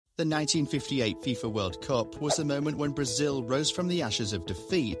The 1958 FIFA World Cup was the moment when Brazil rose from the ashes of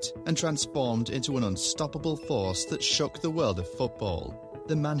defeat and transformed into an unstoppable force that shook the world of football.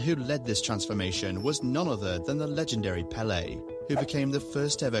 The man who led this transformation was none other than the legendary Pele, who became the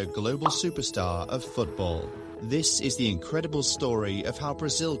first ever global superstar of football. This is the incredible story of how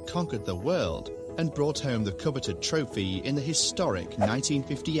Brazil conquered the world and brought home the coveted trophy in the historic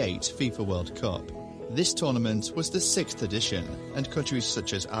 1958 FIFA World Cup. This tournament was the 6th edition, and countries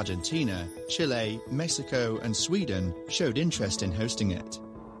such as Argentina, Chile, Mexico and Sweden showed interest in hosting it.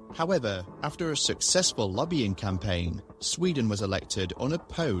 However, after a successful lobbying campaign, Sweden was elected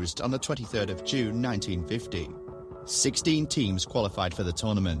unopposed on the 23rd of June 1950. 16 teams qualified for the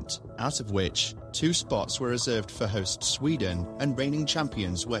tournament, out of which 2 spots were reserved for host Sweden and reigning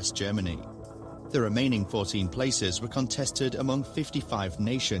champions West Germany. The remaining 14 places were contested among 55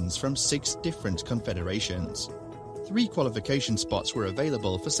 nations from 6 different confederations. 3 qualification spots were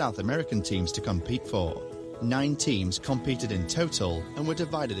available for South American teams to compete for. 9 teams competed in total and were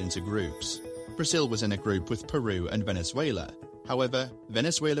divided into groups. Brazil was in a group with Peru and Venezuela. However,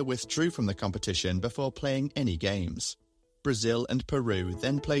 Venezuela withdrew from the competition before playing any games. Brazil and Peru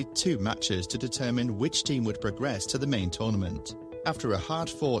then played 2 matches to determine which team would progress to the main tournament. After a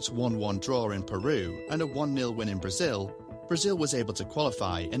hard-fought 1-1 draw in Peru and a 1-0 win in Brazil, Brazil was able to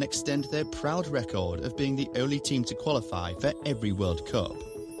qualify and extend their proud record of being the only team to qualify for every World Cup.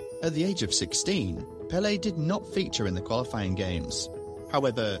 At the age of 16, Pele did not feature in the qualifying games.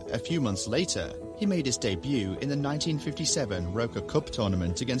 However, a few months later, he made his debut in the 1957 World Cup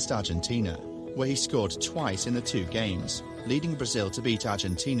tournament against Argentina, where he scored twice in the 2 games, leading Brazil to beat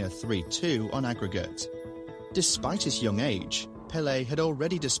Argentina 3-2 on aggregate. Despite his young age, Pele had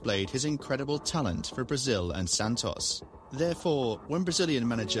already displayed his incredible talent for Brazil and Santos. Therefore, when Brazilian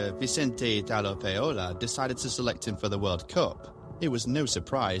manager Vicente Pele decided to select him for the World Cup, it was no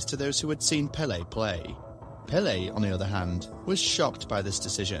surprise to those who had seen Pele play. Pele, on the other hand, was shocked by this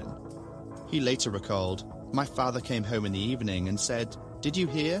decision. He later recalled, "My father came home in the evening and said, 'Did you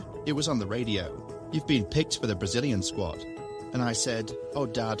hear? It was on the radio. You've been picked for the Brazilian squad.' And I said, 'Oh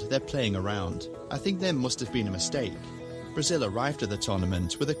Dad, they're playing around. I think there must have been a mistake.'" Brazil arrived at the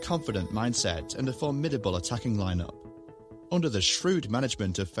tournament with a confident mindset and a formidable attacking lineup. Under the shrewd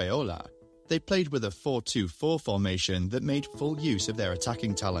management of Feola, they played with a 4-2-4 formation that made full use of their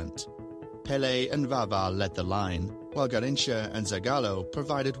attacking talent. Pele and Vava led the line, while Garrincha and Zagallo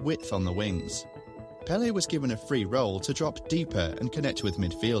provided width on the wings. Pele was given a free role to drop deeper and connect with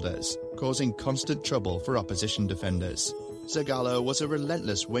midfielders, causing constant trouble for opposition defenders. Zagallo was a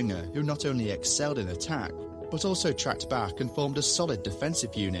relentless winger who not only excelled in attack, but also tracked back and formed a solid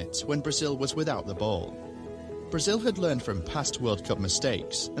defensive unit when Brazil was without the ball. Brazil had learned from past World Cup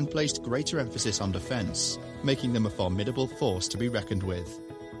mistakes and placed greater emphasis on defence, making them a formidable force to be reckoned with.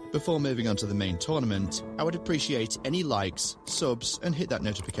 Before moving on to the main tournament, I would appreciate any likes, subs and hit that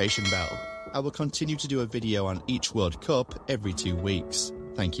notification bell. I will continue to do a video on each World Cup every 2 weeks.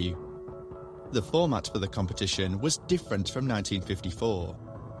 Thank you. The format for the competition was different from 1954.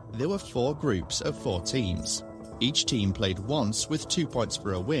 There were 4 groups of 4 teams. Each team played once with 2 points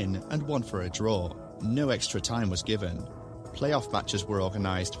for a win and 1 for a draw. No extra time was given. Playoff matches were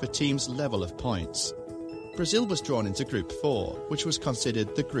organised for teams' level of points. Brazil was drawn into Group 4, which was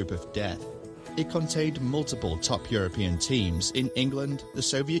considered the group of death. It contained multiple top European teams in England, the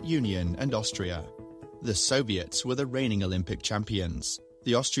Soviet Union and Austria. The Soviets were the reigning Olympic champions.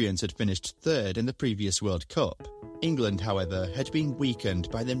 The Austrians had finished 3rd in the previous World Cup. England, however, had been weakened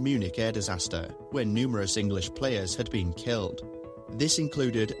by the Munich air disaster, where numerous English players had been killed. This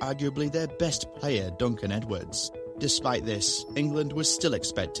included arguably their best player, Duncan Edwards. Despite this, England was still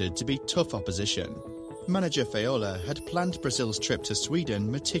expected to be tough opposition. Manager Feola had planned Brazil's trip to Sweden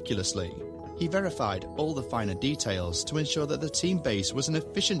meticulously. He verified all the finer details to ensure that the team base was an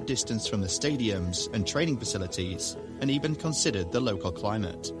efficient distance from the stadiums and training facilities, and even considered the local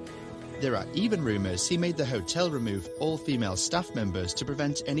climate. There are even rumours he made the hotel remove all female staff members to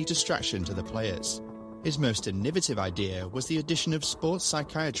prevent any distraction to the players. His most innovative idea was the addition of sports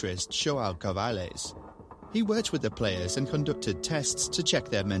psychiatrist João Cavales. He worked with the players and conducted tests to check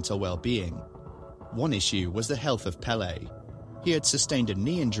their mental well-being. One issue was the health of Pele. He had sustained a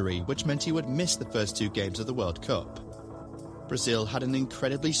knee injury, which meant he would miss the first 2 games of the World Cup. Brazil had an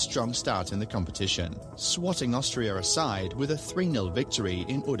incredibly strong start in the competition, swatting Austria aside with a 3-0 victory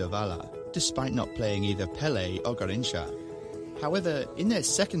in Uddevalla, despite not playing either Pele or Garrincha. However, in their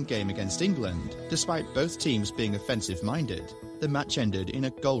second game against England, despite both teams being offensive-minded, the match ended in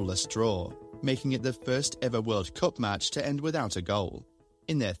a goalless draw, making it the first ever World Cup match to end without a goal.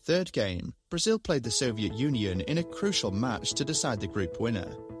 In their third game, Brazil played the Soviet Union in a crucial match to decide the group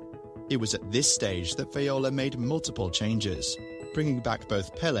winner. It was at this stage that Viola made multiple changes, bringing back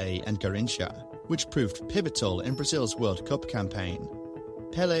both Pele and Garrincha, which proved pivotal in Brazil's World Cup campaign.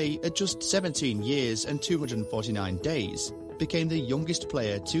 Pele, at just 17 years and 249 days, became the youngest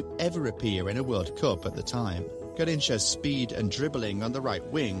player to ever appear in a World Cup at the time. Garrincha's speed and dribbling on the right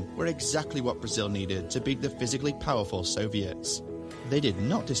wing were exactly what Brazil needed to beat the physically powerful Soviets. They did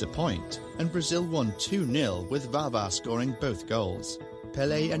not disappoint, and Brazil won 2-0 with Vava scoring both goals.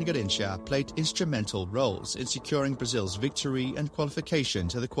 Pele and Garrincha played instrumental roles in securing Brazil's victory and qualification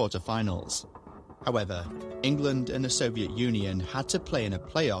to the quarter-finals. However, England and the Soviet Union had to play in a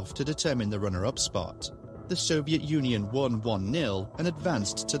playoff to determine the runner-up spot. The Soviet Union won 1-0 and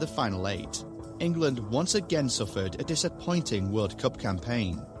advanced to the final 8. England once again suffered a disappointing World Cup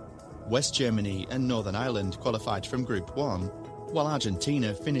campaign. West Germany and Northern Ireland qualified from Group 1, while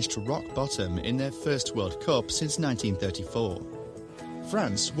Argentina finished rock bottom in their first World Cup since 1934.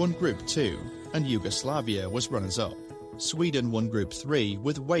 France won Group 2, and Yugoslavia was runners-up. Sweden won Group 3,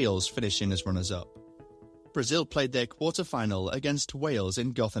 with Wales finishing as runners-up. Brazil played their quarter-final against Wales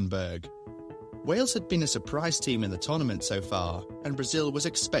in Gothenburg. Wales had been a surprise team in the tournament so far, and Brazil was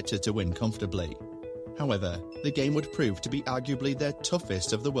expected to win comfortably. However, the game would prove to be arguably their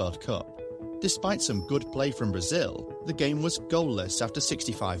toughest of the World Cup. Despite some good play from Brazil, the game was goalless after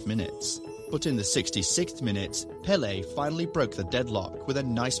 65 minutes. But in the 66th minute, Pele finally broke the deadlock with a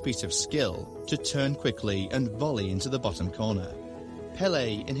nice piece of skill to turn quickly and volley into the bottom corner.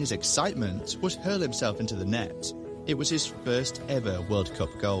 Pele, in his excitement, would hurl himself into the net. It was his first ever World Cup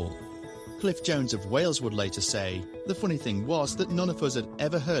goal. Cliff Jones of Wales would later say, "The funny thing was that none of us had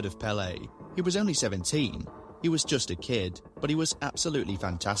ever heard of Pele. He was only 17. He was just a kid, but he was absolutely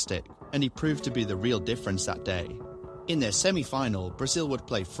fantastic, and he proved to be the real difference that day." In their semi-final, Brazil would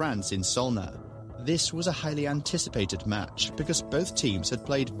play France in Solna. This was a highly anticipated match because both teams had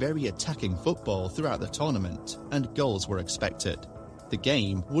played very attacking football throughout the tournament, and goals were expected. The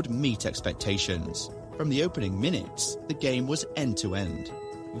game would meet expectations. From the opening minutes, the game was end-to-end.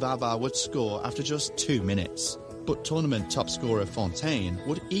 Vava would score after just 2 minutes, but tournament top scorer Fontaine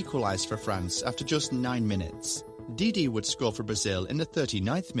would equalise for France after just 9 minutes. Didi would score for Brazil in the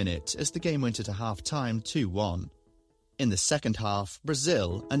 39th minute as the game went into half-time 2-1. In the second half,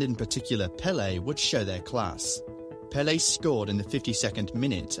 Brazil, and in particular Pele, would show their class. Pele scored in the 52nd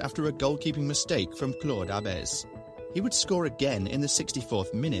minute after a goalkeeping mistake from Claude Abes. He would score again in the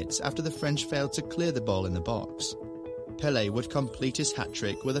 64th minute after the French failed to clear the ball in the box. Pele would complete his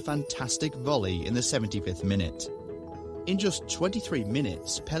hat-trick with a fantastic volley in the 75th minute. In just 23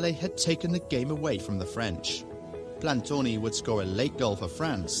 minutes, Pele had taken the game away from the French. Plantoni would score a late goal for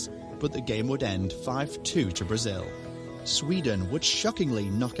France, but the game would end 5-2 to Brazil. Sweden would shockingly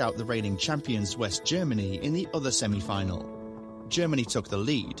knock out the reigning champions West Germany in the other semi-final. Germany took the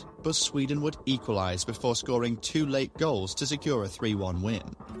lead, but Sweden would equalise before scoring 2 late goals to secure a 3-1 win.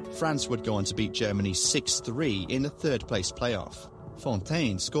 France would go on to beat Germany 6-3 in the third-place playoff.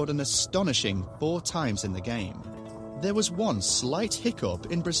 Fontaine scored an astonishing 4 times in the game. There was one slight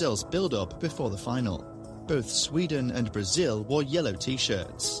hiccup in Brazil's build-up before the final. Both Sweden and Brazil wore yellow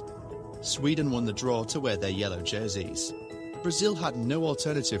t-shirts. Sweden won the draw to wear their yellow jerseys. Brazil had no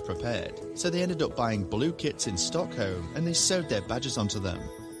alternative prepared, so they ended up buying blue kits in Stockholm and they sewed their badges onto them.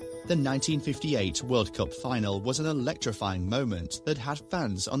 The 1958 World Cup final was an electrifying moment that had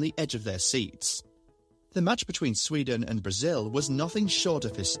fans on the edge of their seats. The match between Sweden and Brazil was nothing short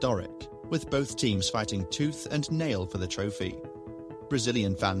of historic, with both teams fighting tooth and nail for the trophy.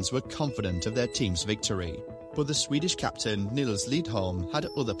 Brazilian fans were confident of their team's victory, but the Swedish captain Nils Lidholm had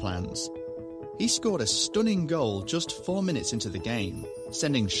other plans. He scored a stunning goal just 4 minutes into the game,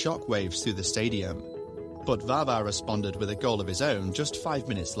 sending shockwaves through the stadium. But Vava responded with a goal of his own just 5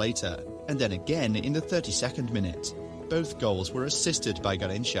 minutes later, and then again in the 32nd minute. Both goals were assisted by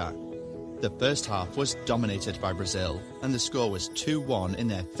Garrincha. The first half was dominated by Brazil, and the score was 2-1 in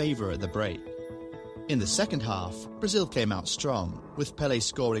their favour at the break. In the second half, Brazil came out strong, with Pele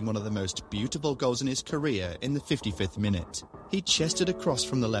scoring one of the most beautiful goals in his career in the 55th minute. He chested across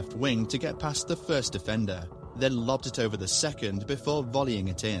from the left wing to get past the first defender, then lobbed it over the second before volleying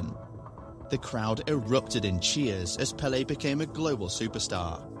it in. The crowd erupted in cheers as Pele became a global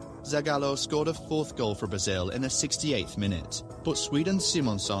superstar. Zagallo scored a 4th goal for Brazil in the 68th minute, but Sweden's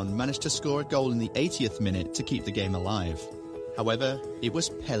Simonsson managed to score a goal in the 80th minute to keep the game alive. However, it was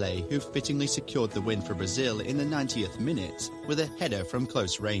Pele who fittingly secured the win for Brazil in the 90th minute with a header from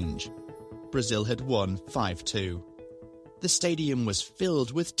close range. Brazil had won 5-2. The stadium was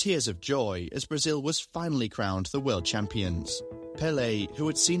filled with tears of joy as Brazil was finally crowned the world champions. Pele, who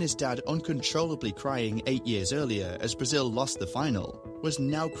had seen his dad uncontrollably crying 8 years earlier as Brazil lost the final, was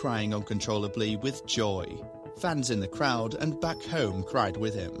now crying uncontrollably with joy. Fans in the crowd and back home cried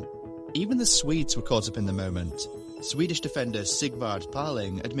with him. Even the Swedes were caught up in the moment. Swedish defender Sigvard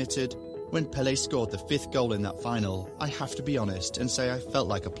Parling admitted, "When Pele scored the 5th goal in that final, I have to be honest and say I felt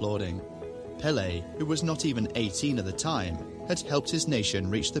like applauding." Pele, who was not even 18 at the time, had helped his nation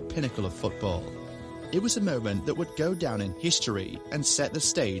reach the pinnacle of football. It was a moment that would go down in history and set the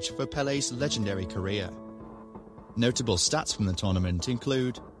stage for Pele's legendary career. Notable stats from the tournament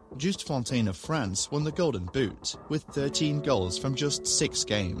include Just Fontaine of France won the Golden Boot with 13 goals from just 6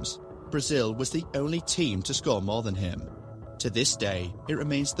 games. Brazil was the only team to score more than him. To this day, it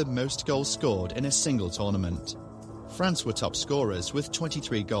remains the most goals scored in a single tournament. France were top scorers with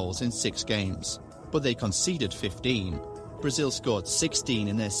 23 goals in 6 games, but they conceded 15. Brazil scored 16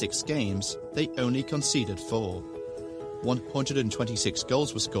 in their 6 games, they only conceded 4. 126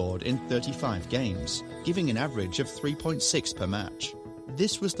 goals were scored in 35 games, giving an average of 3.6 per match.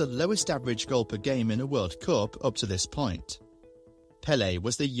 This was the lowest average goal per game in a World Cup up to this point. Pele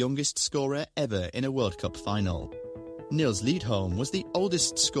was the youngest scorer ever in a World Cup final. Niels Lidholm was the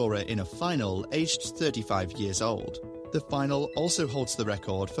oldest scorer in a final, aged 35 years old. The final also holds the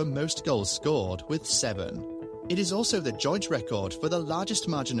record for most goals scored with 7. It is also the joint record for the largest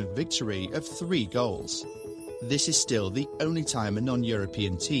margin of victory of 3 goals. This is still the only time a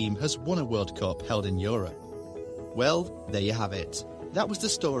non-European team has won a World Cup held in Europe. Well, there you have it. That was the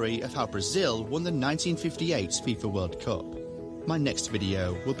story of how Brazil won the 1958 FIFA World Cup. My next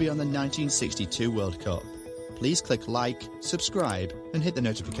video will be on the 1962 World Cup. Please click like, subscribe, and hit the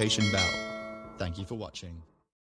notification bell. Thank you for watching.